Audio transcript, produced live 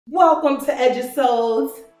Welcome to Edge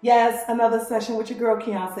Souls. Yes, another session with your girl,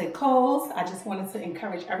 Keonce Coles. I just wanted to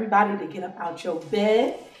encourage everybody to get up out your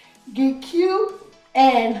bed, get cute,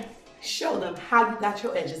 and show them how you got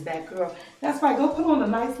your edges back, girl. That's right, go put on a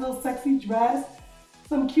nice little sexy dress,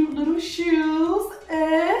 some cute little shoes,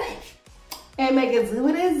 and make it do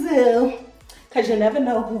what it do, because you never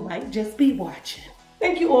know who might just be watching.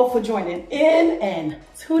 Thank you all for joining in and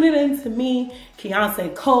tuning in to me,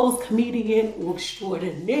 Keonce Coles, comedian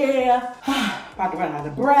extraordinaire. About to run out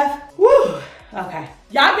of breath. Woo! Okay.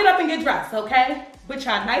 Y'all get up and get dressed, okay? Put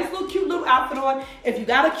your nice little cute little outfit on. If you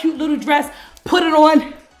got a cute little dress, put it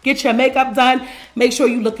on. Get your makeup done. Make sure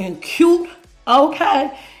you looking cute,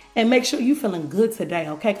 okay? And make sure you feeling good today,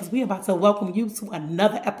 okay? Because we're about to welcome you to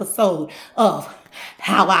another episode of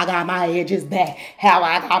How I Got My Edges Back. How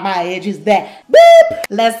I Got My Edges Back. Boop!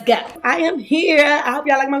 Let's go. I am here. I hope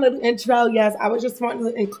y'all like my little intro. Yes, I was just wanting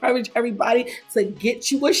to encourage everybody to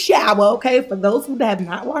get you a shower, okay? For those who have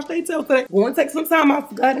not washed their tail today, go and take some time off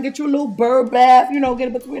to go ahead and get you a little bird bath. You know, get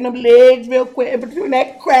it between them legs real quick, in between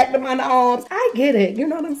that crack, them underarms. I get it. You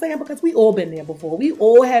know what I'm saying? Because we all been there before. We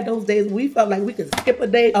all had those days where we felt like we could skip a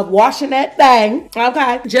day of washing that thing,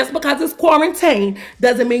 okay? Just because it's quarantine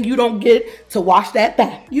doesn't mean you don't get to wash that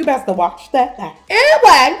thing. You best to wash that thing.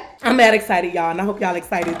 Anyway, I'm mad excited, y'all, and I hope y'all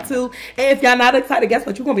excited too. And if y'all not excited, guess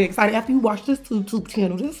what? You're gonna be excited after you watch this YouTube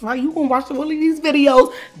channel. That's right, you gonna watch all of these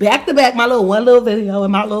videos back to back. My little one little video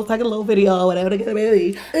and my little second little video, whatever they gonna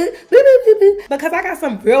be. Because I got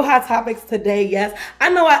some real hot topics today. Yes, I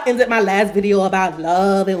know I ended my last video about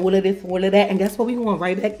love and all of this and all of that, and guess what? We going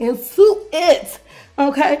right back into it.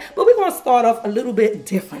 Okay, but we're gonna start off a little bit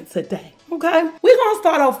different today. Okay, we're gonna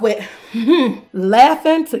start off with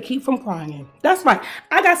laughing to keep from crying. That's right.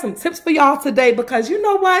 I got some tips for y'all today because you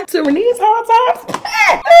know what? During these hard times,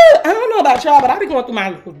 I don't know about y'all, but I be going through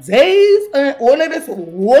my little days and all of this,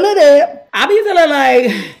 all of that. I be feeling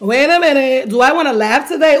like, wait a minute, do I want to laugh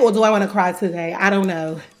today or do I want to cry today? I don't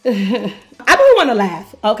know. I do want to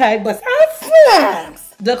laugh, okay, but sometimes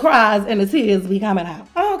the cries and the tears be coming out.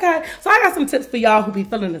 Okay, so I got some tips for y'all who be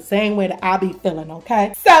feeling the same way that I be feeling,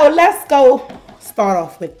 okay? So let's go start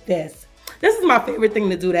off with this. This is my favorite thing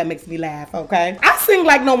to do that makes me laugh, okay? I sing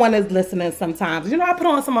like no one is listening sometimes. You know, I put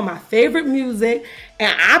on some of my favorite music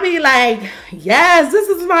and I be like, yes, this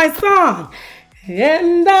is my song.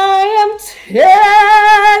 And I am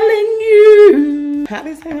telling you. I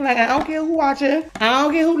be saying like, I don't care who watching. I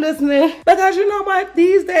don't care who listening. Because you know what?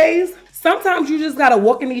 These days, sometimes you just gotta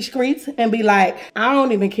walk in these streets and be like, I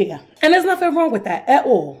don't even care. And there's nothing wrong with that at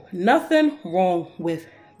all. Nothing wrong with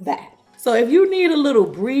that. So if you need a little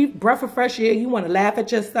breath of fresh air, you want to laugh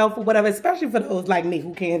at yourself or whatever, especially for those like me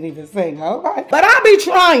who can't even sing, okay? But I be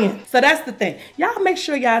trying. So that's the thing. Y'all make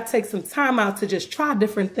sure y'all take some time out to just try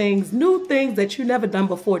different things, new things that you never done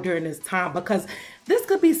before during this time, because this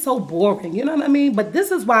could be so boring, you know what I mean? But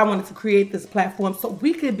this is why I wanted to create this platform so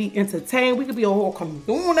we could be entertained. We could be a whole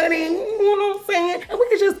community, you know what I'm saying? And we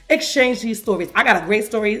could just exchange these stories. I got a great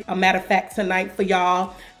story, a matter of fact, tonight for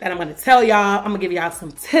y'all that I'm gonna tell y'all. I'm gonna give y'all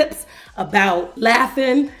some tips about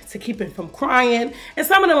laughing to keep it from crying. And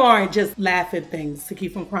some of them aren't just laughing things to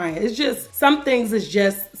keep from crying. It's just, some things is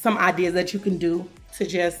just some ideas that you can do to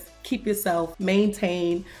just keep yourself,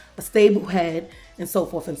 maintain a stable head, and so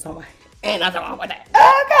forth and so on. Ain't nothing wrong with that.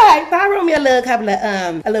 Okay, so I wrote me a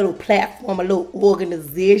little platform, a little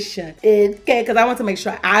organization. Okay, because I want to make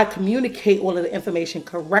sure I communicate all of the information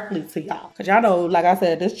correctly to y'all. Because y'all know, like I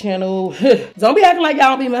said, this channel, don't be acting like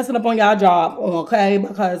y'all be messing up on y'all job, okay?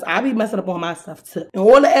 Because I be messing up on my stuff too. And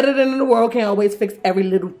all the editing in the world can't always fix every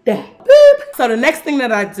little thing. Boop. So the next thing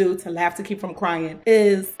that I do to laugh to keep from crying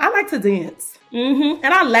is I like to dance. And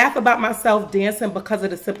I laugh about myself dancing because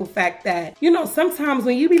of the simple fact that, you know, sometimes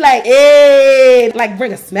when you be like, hey, like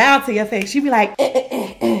bring a smile to your face, you be like,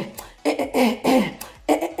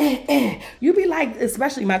 you be like,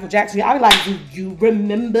 especially Michael Jackson, I be like, do you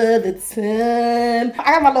remember the time?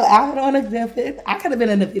 I got my little outfit on exhibit. I could have been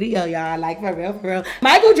in the video, y'all, like for real, for real.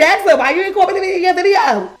 Michael Jackson, why you ain't call me in your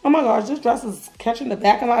video? Oh my gosh, this dress is catching the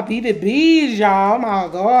back of my beaded beads, y'all. Oh my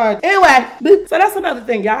God. Anyway, so that's another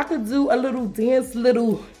thing. Y'all could do a little dance,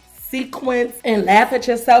 little sequence and laugh at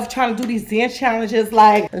yourself trying to do these dance challenges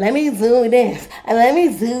like, let me do this, and let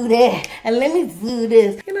me do that, and let me do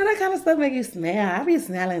this. You know, that kind of stuff make you smile. I be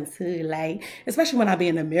smiling too, like, especially when I be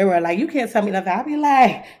in the mirror. Like, you can't tell me nothing. I be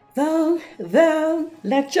like, though,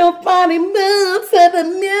 let your body move to the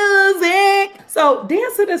music. So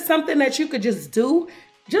dancing is something that you could just do,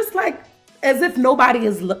 just like as if nobody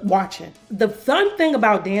is watching. The fun thing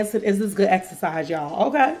about dancing is it's good exercise, y'all,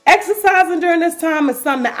 okay? Exercising during this time is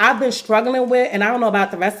something that I've been struggling with, and I don't know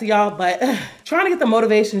about the rest of y'all, but trying to get the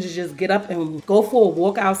motivation to just get up and go for a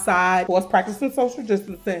walk outside, or practicing social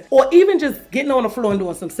distancing, or even just getting on the floor and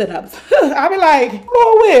doing some sit-ups. I'll be like,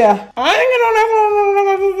 Lord, where? I ain't getting on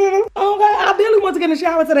that floor. Okay, I barely want to get in the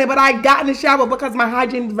shower today, but I got in the shower because my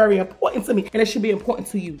hygiene is very important to me, and it should be important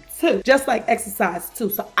to you too, just like exercise too.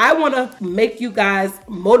 So I want to make you guys,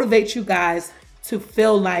 motivate you guys to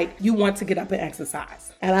feel like you want to get up and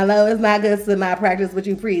exercise. And I know it's not good to not practice what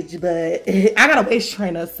you preach, but I got a waist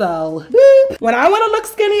trainer, so when I want to look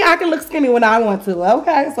skinny, I can look skinny when I want to,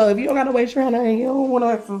 okay? So if you don't got a waist trainer and you don't want to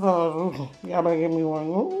exercise, y'all better give me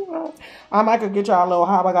one. I might could get y'all a little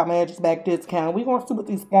How I Got My Edges Back discount. We gonna see what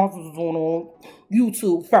these sponsors is on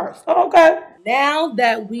YouTube first, okay? Now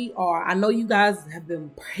that I know you guys have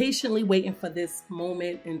been patiently waiting for this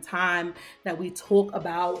moment in time that we talk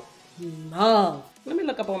about love. Let me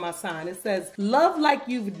look up on my sign. It says, love like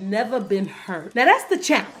you've never been hurt. Now that's the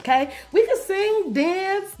challenge, okay? We can sing,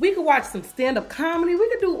 dance, we can watch some stand-up comedy, we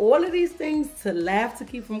can do all of these things to laugh, to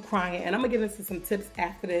keep from crying. And I'm gonna get into some tips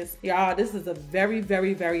after this. Y'all, this is a very,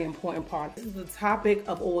 very, very important part. This is the topic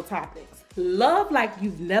of all topics. Love like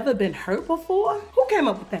you've never been hurt before? Who came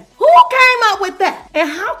up with that? Who came up with that? And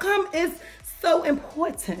how come it's so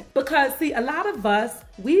important? Because see, a lot of us,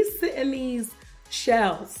 we sit in these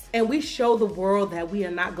shells and we show the world that we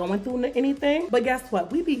are not going through anything, but guess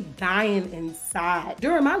what, we be dying inside.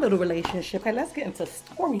 During my little relationship, okay, let's get into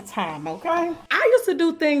story time, okay? I used to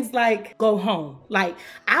do things like go home. Like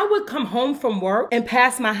I would come home from work and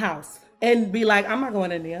pass my house and be like, I'm not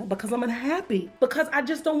going in there because I'm unhappy, because I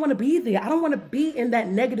just don't want to be there. I don't want to be in that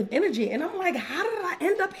negative energy. And I'm like, how did I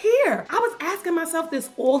end up here? I was asking myself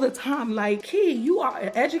this all the time, like, Key, you are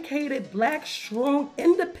an educated, black, strong,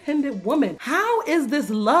 independent woman. How is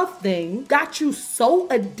this love thing got you so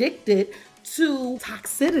addicted to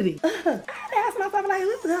toxicity? I had to ask myself, like,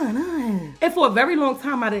 what's going on? And for a very long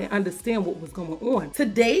time, I didn't understand what was going on. To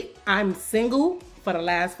date, I'm single for the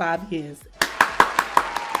last 5 years.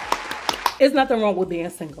 There's nothing wrong with being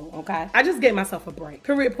single, okay? I just gave myself a break.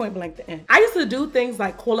 Period, point blank, the end. I used to do things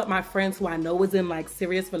like call up my friends who I know was in like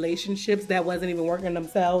serious relationships that wasn't even working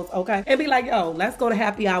themselves, okay? And be like, yo, let's go to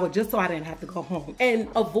happy hour just so I didn't have to go home. And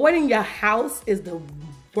avoiding your house is the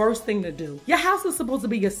worst thing to do. Your house is supposed to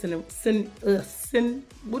be your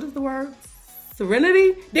what is the word?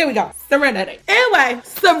 Serenity? There we go. Serenity. Anyway,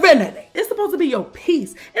 serenity. It's supposed to be your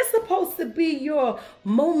peace. It's supposed to be your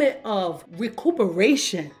moment of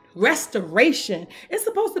recuperation, restoration. It's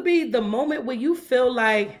supposed to be the moment where you feel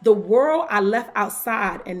like the world I left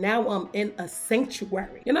outside and now I'm in a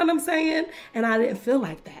sanctuary. You know what I'm saying? And I didn't feel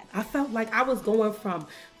like that. I felt like I was going from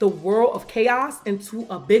the world of chaos into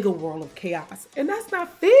a bigger world of chaos. And that's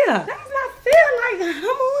not fair. That's not fair. Like, come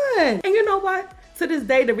on. And you know what? To this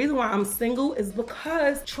day, the reason why I'm single is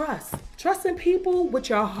because trust in people with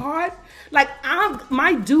your heart. Like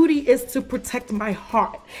my duty is to protect my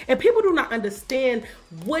heart. And people do not understand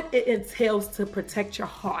what it entails to protect your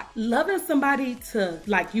heart. Loving somebody to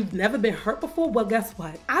like you've never been hurt before. Well, guess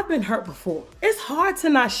what? I've been hurt before. It's hard to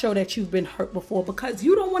not show that you've been hurt before because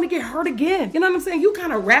you don't want to get hurt again. You know what I'm saying? You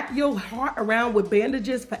kind of wrap your heart around with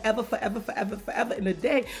bandages forever in a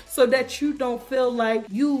day so that you don't feel like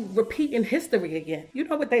you repeating history again. You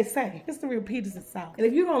know what they say, history repeats itself. And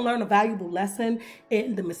if you don't learn a valuable lesson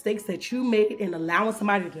in the mistakes that you made in allowing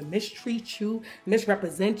somebody to mistreat you,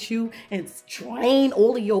 misrepresent you, and drain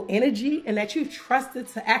all of your energy, and that you trusted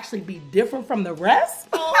to actually be different from the rest.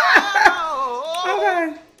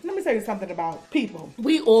 Okay. Let me tell you something about people.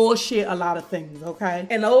 We all share a lot of things, okay?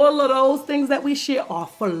 And all of those things that we share are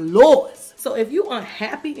flaws. So if you're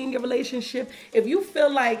unhappy in your relationship, if you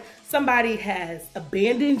feel like somebody has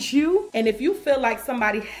abandoned you, and if you feel like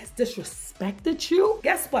somebody has disrespected you,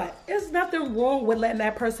 guess what? There's nothing wrong with letting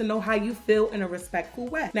that person know how you feel in a respectful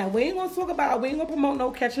way. Now, we ain't gonna promote no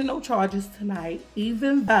catching no charges tonight,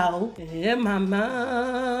 even though in my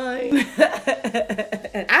mind,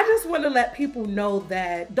 I just want to let people know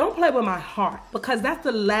that don't play with my heart, because that's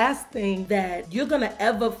the last thing that you're gonna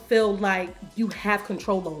ever feel like you have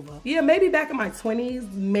control over. Yeah, maybe back in my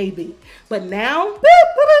 20s, maybe. But now,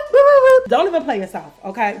 don't even play yourself,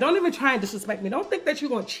 okay? Don't even try and disrespect me. Don't think that you're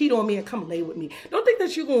gonna cheat on me and come lay with me. Don't think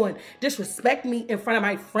that you're gonna disrespect me in front of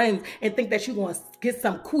my friends and think that you're gonna get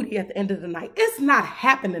some cootie at the end of the night. It's not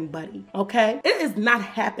happening, buddy, okay? It is not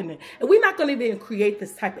happening. And we're not gonna even create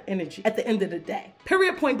this type of energy at the end of the day.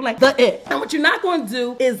 Period, point blank, the it. And what you're not gonna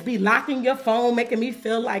do is be locking your phone, making me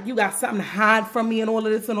feel like you got something to hide from me and all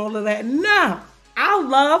of this and all of that. No, I'll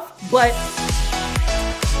love, but